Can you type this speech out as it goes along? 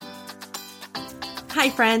Hi,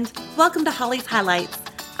 friend. Welcome to Holly's Highlights,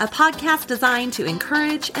 a podcast designed to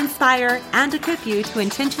encourage, inspire, and equip you to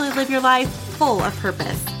intentionally live your life full of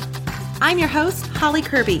purpose. I'm your host, Holly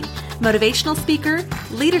Kirby, motivational speaker,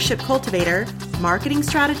 leadership cultivator, marketing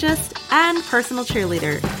strategist, and personal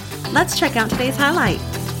cheerleader. Let's check out today's highlight.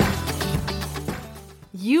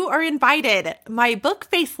 You are invited. My book,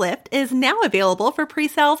 Facelift, is now available for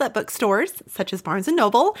pre-sales at bookstores such as Barnes &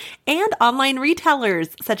 Noble and online retailers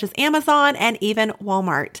such as Amazon and even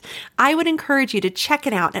Walmart. I would encourage you to check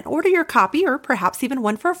it out and order your copy or perhaps even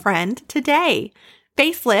one for a friend today.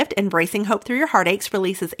 Facelift, Embracing Hope Through Your Heartaches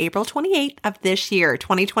releases April 28th of this year,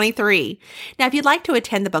 2023. Now, if you'd like to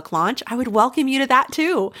attend the book launch, I would welcome you to that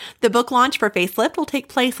too. The book launch for Facelift will take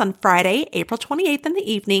place on Friday, April 28th in the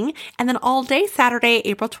evening, and then all day Saturday,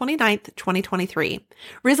 April 29th, 2023.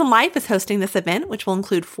 Risen Life is hosting this event, which will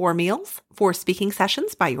include 4 meals, 4 speaking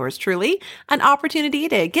sessions by yours truly, an opportunity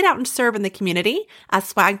to get out and serve in the community, a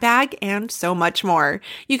swag bag, and so much more.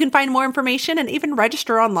 You can find more information and even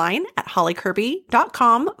register online at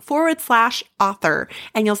hollykirby.com/author,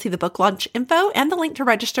 and you'll see the book launch info and the link to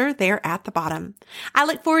register there at the bottom. I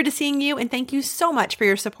look forward to seeing you, and thank you so much for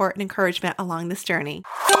your support and encouragement along this journey.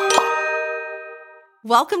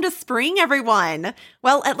 Welcome to spring, everyone.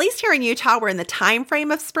 Well, at least here in Utah, we're in the time frame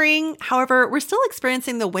of spring. However, we're still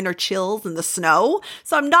experiencing the winter chills and the snow,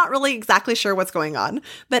 so I'm not really exactly sure what's going on.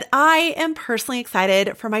 But I am personally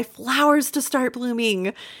excited for my flowers to start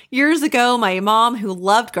blooming. Years ago, my mom, who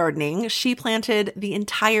loved gardening, she planted the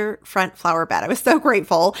entire front flower bed. I was so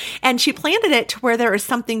grateful. And she planted it to where there is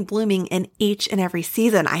something blooming in each and every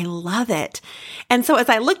season. I love it. And so as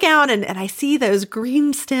I look out and I see those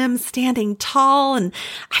green stems standing tall, and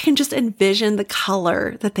I can just envision the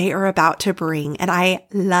color that they are about to bring. And I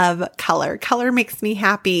love color. Color makes me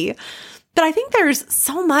happy. But I think there's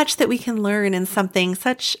so much that we can learn in something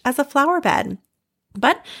such as a flower bed.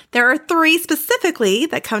 But there are 3 specifically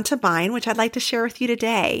that come to mind, which I'd like to share with you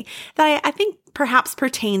today, that I think perhaps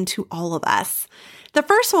pertain to all of us. The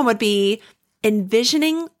first one would be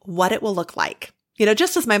envisioning what it will look like. You know,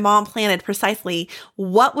 just as my mom planted precisely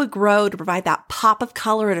what would grow to provide that pop of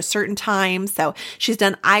color at a certain time. So she's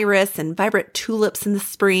done iris and vibrant tulips in the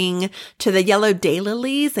spring, to the yellow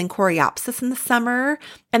daylilies and coreopsis in the summer,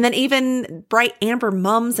 and then even bright amber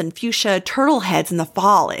mums and fuchsia turtle heads in the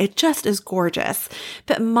fall. It just is gorgeous.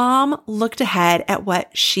 But mom looked ahead at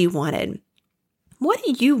what she wanted. What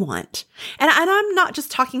do you want? And I'm not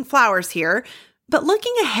just talking flowers here, but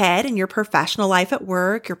looking ahead in your professional life at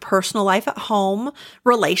work, your personal life at home,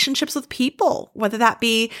 relationships with people, whether that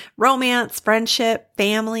be romance, friendship,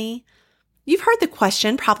 family. You've heard the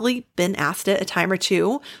question, probably been asked it a time or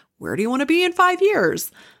two, where do you want to be in 5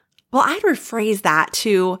 years? Well, I'd rephrase that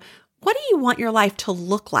to, what do you want your life to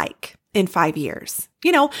look like in 5 years?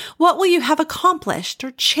 You know, what will you have accomplished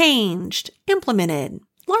or changed, implemented,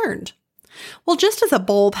 learned? Well, just as a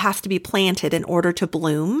bulb has to be planted in order to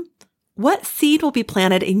bloom, what seed will be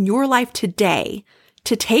planted in your life today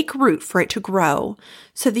to take root for it to grow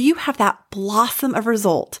so that you have that blossom of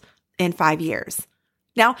result in 5 years?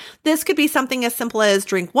 Now, this could be something as simple as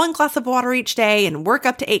drink 1 glass of water each day and work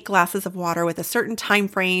up to 8 glasses of water with a certain time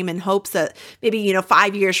frame in hopes that maybe,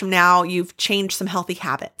 5 years from now, you've changed some healthy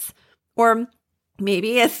habits. Or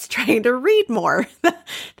maybe it's trying to read more.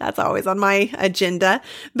 That's always on my agenda.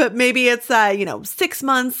 But maybe it's, 6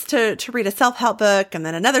 months to read a self-help book, and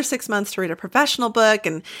then another 6 months to read a professional book.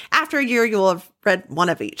 And after a year, you will have read one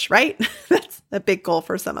of each, right? That's a big goal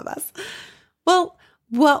for some of us. Well,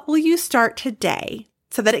 what will you start today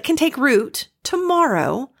so that it can take root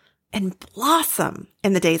tomorrow and blossom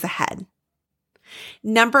in the days ahead?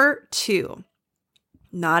 Number 2,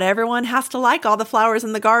 not everyone has to like all the flowers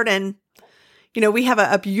in the garden. We have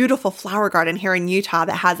a beautiful flower garden here in Utah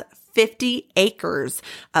that has 50 acres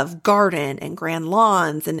of garden and grand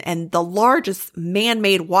lawns and the largest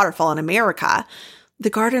man-made waterfall in America. The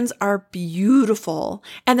gardens are beautiful,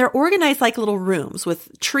 and they're organized like little rooms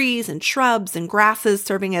with trees and shrubs and grasses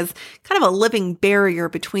serving as kind of a living barrier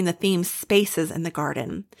between the themed spaces in the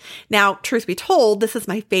garden. Now, truth be told, this is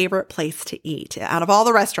my favorite place to eat. Out of all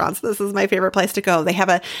the restaurants, this is my favorite place to go. They have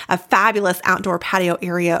a fabulous outdoor patio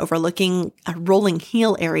area overlooking a rolling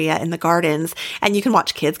hill area in the gardens, and you can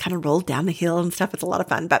watch kids kind of roll down the hill and stuff. It's a lot of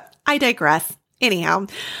fun, but I digress. Anyhow,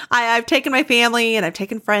 I've taken my family and I've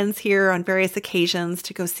taken friends here on various occasions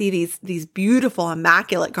to go see these beautiful,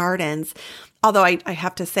 immaculate gardens. Although I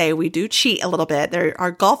have to say, we do cheat a little bit. There are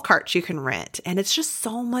golf carts you can rent, and it's just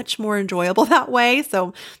so much more enjoyable that way.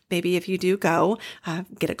 So maybe if you do go,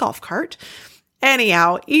 get a golf cart.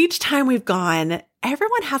 Anyhow, each time we've gone,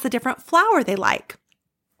 everyone has a different flower they like.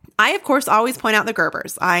 I, of course, always point out the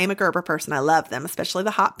Gerbers. I am a Gerber person. I love them, especially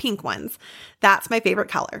the hot pink ones. That's my favorite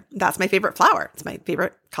color. That's my favorite flower. It's my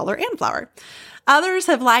favorite color and flower. Others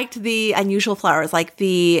have liked the unusual flowers like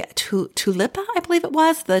the tulipa, I believe it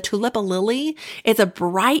was, the tulipa lily. It's a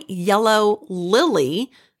bright yellow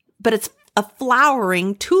lily, but it's a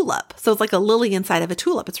flowering tulip. So it's like a lily inside of a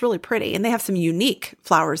tulip. It's really pretty. And they have some unique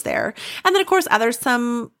flowers there. And then, of course, others,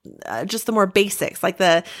 some just the more basics like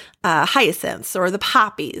the hyacinths or the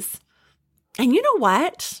poppies. And you know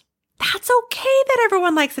what? That's okay that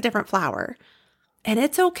everyone likes a different flower. And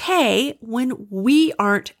it's okay when we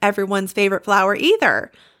aren't everyone's favorite flower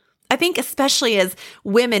either. I think especially as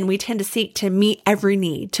women, we tend to seek to meet every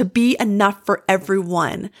need, to be enough for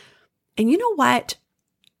everyone. And you know what?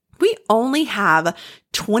 We only have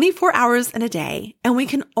 24 hours in a day, and we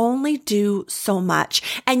can only do so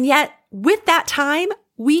much. And yet, with that time,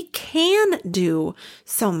 we can do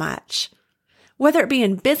so much. Whether it be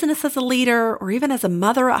in business as a leader or even as a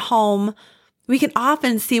mother at home, we can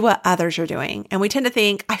often see what others are doing, and we tend to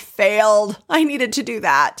think, I failed. I needed to do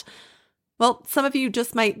that. Well, some of you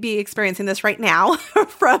just might be experiencing this right now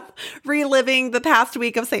from reliving the past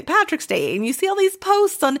week of St. Patrick's Day. And you see all these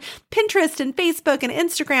posts on Pinterest and Facebook and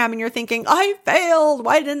Instagram, and you're thinking, I failed.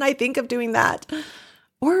 Why didn't I think of doing that?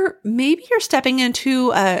 Or maybe you're stepping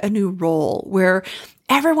into a new role where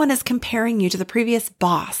everyone is comparing you to the previous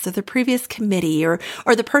boss or the previous committee or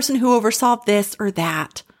the person who oversaw this or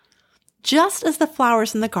that. Just as the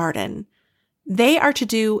flowers in the garden, they are to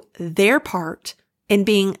do their part in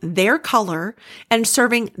being their color and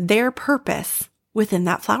serving their purpose within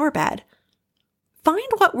that flower bed. Find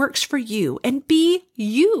what works for you and be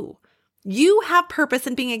you. You have purpose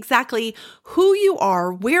in being exactly who you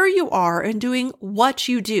are, where you are, and doing what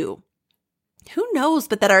you do. Who knows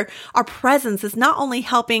but that our presence is not only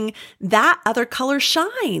helping that other color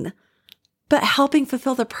shine, but helping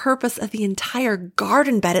fulfill the purpose of the entire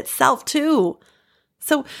garden bed itself too.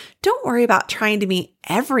 So don't worry about trying to meet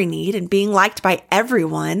every need and being liked by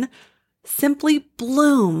everyone. Simply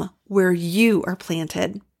bloom where you are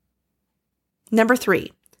planted. Number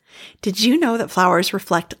 3, did you know that flowers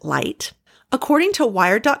reflect light? According to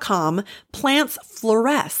Wired.com, plants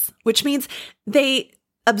fluoresce, which means they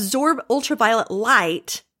absorb ultraviolet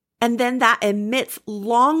light, and then that emits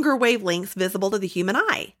longer wavelengths visible to the human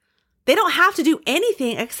eye. They don't have to do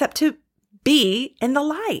anything except to be in the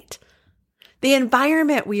light. The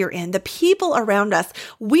environment we are in, the people around us,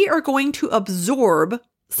 we are going to absorb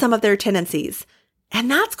some of their tendencies,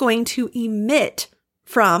 and that's going to emit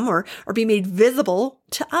from or be made visible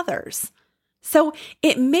to others. So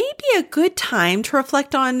it may be a good time to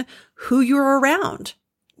reflect on who you're around.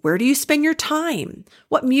 Where do you spend your time?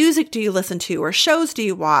 What music do you listen to or shows do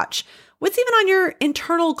you watch? What's even on your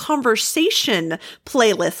internal conversation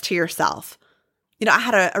playlist to yourself? You know, I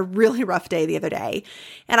had a really rough day the other day,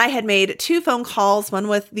 and I had made 2 phone calls, one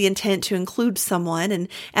with the intent to include someone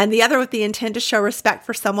and the other with the intent to show respect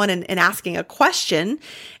for someone and asking a question.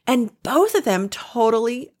 And both of them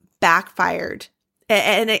totally backfired.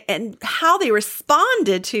 And how they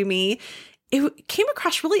responded to me, it came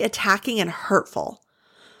across really attacking and hurtful.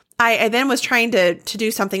 I then was trying to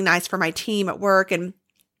do something nice for my team at work, and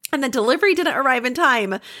the delivery didn't arrive in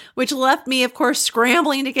time, which left me, of course,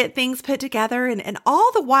 scrambling to get things put together. And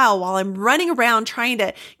all the while I'm running around trying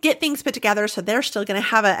to get things put together so they're still going to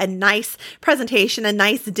have a nice presentation, a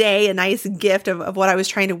nice day, a nice gift of what I was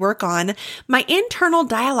trying to work on, my internal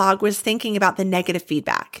dialogue was thinking about the negative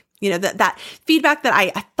feedback. You know, that feedback that I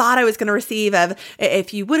thought I was going to receive of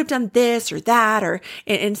if you would have done this or that, or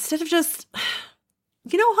instead of just,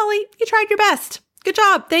 you know, Holly, you tried your best. Good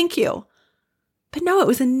job. Thank you. But no, it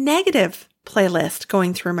was a negative playlist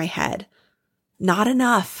going through my head. Not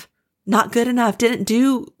enough, not good enough, didn't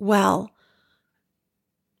do well.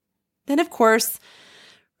 Then, of course,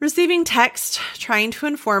 receiving text trying to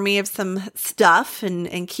inform me of some stuff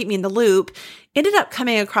and keep me in the loop ended up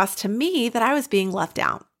coming across to me that I was being left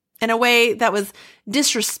out in a way that was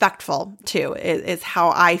disrespectful too, is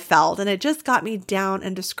how I felt. And it just got me down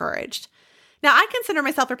and discouraged. Now, I consider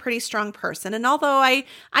myself a pretty strong person, and although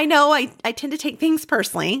I know I tend to take things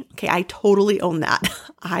personally, okay, I totally own that.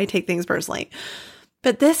 I take things personally.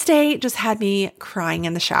 But this day just had me crying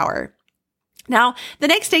in the shower. Now, the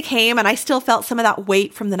next day came, and I still felt some of that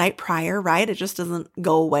weight from the night prior, right? It just doesn't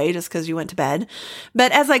go away just because you went to bed.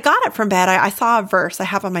 But as I got up from bed, I saw a verse I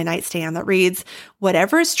have on my nightstand that reads,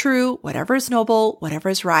 "Whatever is true, whatever is noble, whatever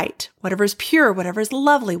is right, whatever is pure, whatever is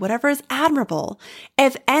lovely, whatever is admirable,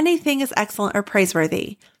 if anything is excellent or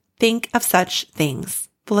praiseworthy, think of such things."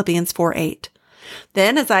 Philippians 4:8.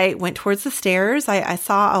 Then as I went towards the stairs, I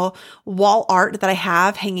saw a wall art that I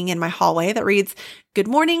have hanging in my hallway that reads, "Good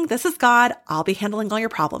morning, this is God. I'll be handling all your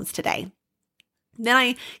problems today." Then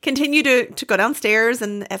I continued to go downstairs,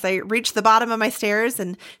 and as I reached the bottom of my stairs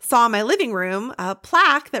and saw in my living room a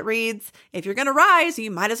plaque that reads, "If you're going to rise,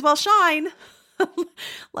 you might as well shine."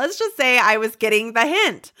 Let's just say I was getting the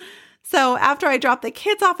hint. So after I dropped the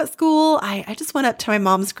kids off at school, I just went up to my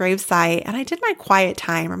mom's gravesite and I did my quiet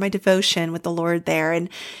time or my devotion with the Lord there and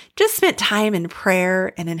just spent time in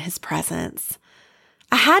prayer and in His presence.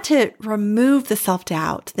 I had to remove the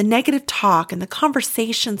self-doubt, the negative talk, and the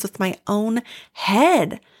conversations with my own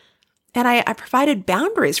head. And I provided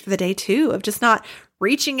boundaries for the day too, of just not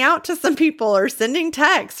reaching out to some people or sending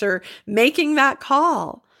texts or making that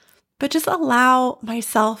call, but just allow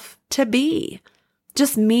myself to be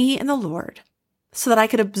just me and the Lord so that I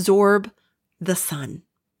could absorb the sun.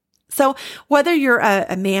 So whether you're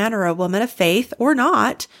a man or a woman of faith or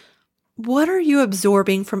not, what are you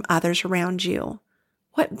absorbing from others around you?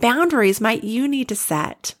 What boundaries might you need to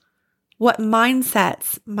set? What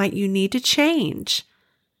mindsets might you need to change?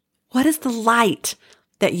 What is the light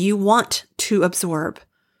that you want to absorb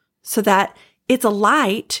so that it's a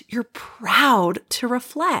light you're proud to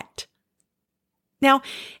reflect? Now,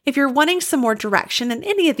 if you're wanting some more direction in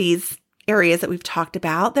any of these areas that we've talked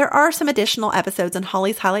about, there are some additional episodes in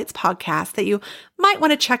Holly's Highlights podcast that you might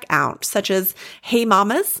want to check out, such as Hey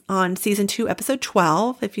Mamas on season 2, episode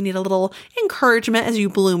 12, if you need a little encouragement as you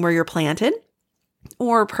bloom where you're planted,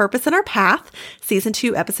 or Purpose in Our Path, season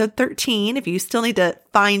 2, episode 13, if you still need to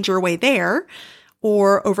find your way there,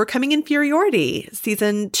 or Overcoming Inferiority,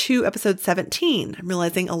 season 2, episode 17. I'm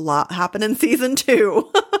realizing a lot happened in season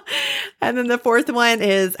 2. And then the fourth one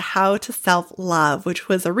is How to Self-Love, which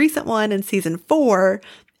was a recent one in season 4,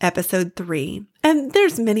 episode 3. And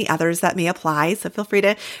there's many others that may apply, so feel free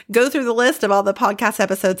to go through the list of all the podcast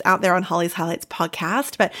episodes out there on Holly's Highlights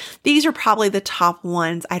podcast, but these are probably the top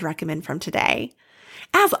ones I'd recommend from today.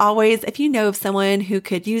 As always, if you know of someone who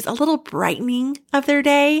could use a little brightening of their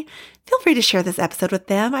day, feel free to share this episode with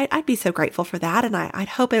them. I'd be so grateful for that, and I'd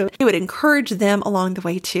hope it would encourage them along the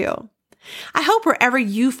way too. I hope wherever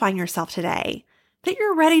you find yourself today, that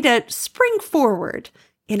you're ready to spring forward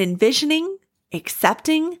in envisioning,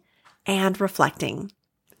 accepting, and reflecting.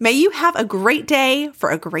 May you have a great day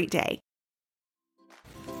for a great day.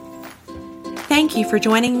 Thank you for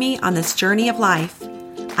joining me on this journey of life.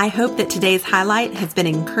 I hope that today's highlight has been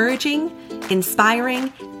encouraging,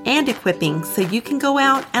 inspiring, and equipping so you can go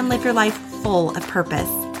out and live your life full of purpose.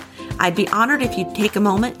 I'd be honored if you'd take a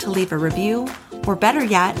moment to leave a review, or better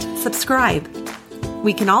yet, subscribe.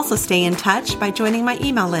 We can also stay in touch by joining my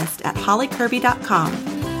email list at hollycurby.com.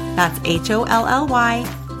 That's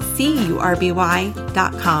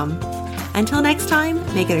HOLLYCURBY.com. Until next time,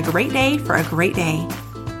 make it a great day for a great day.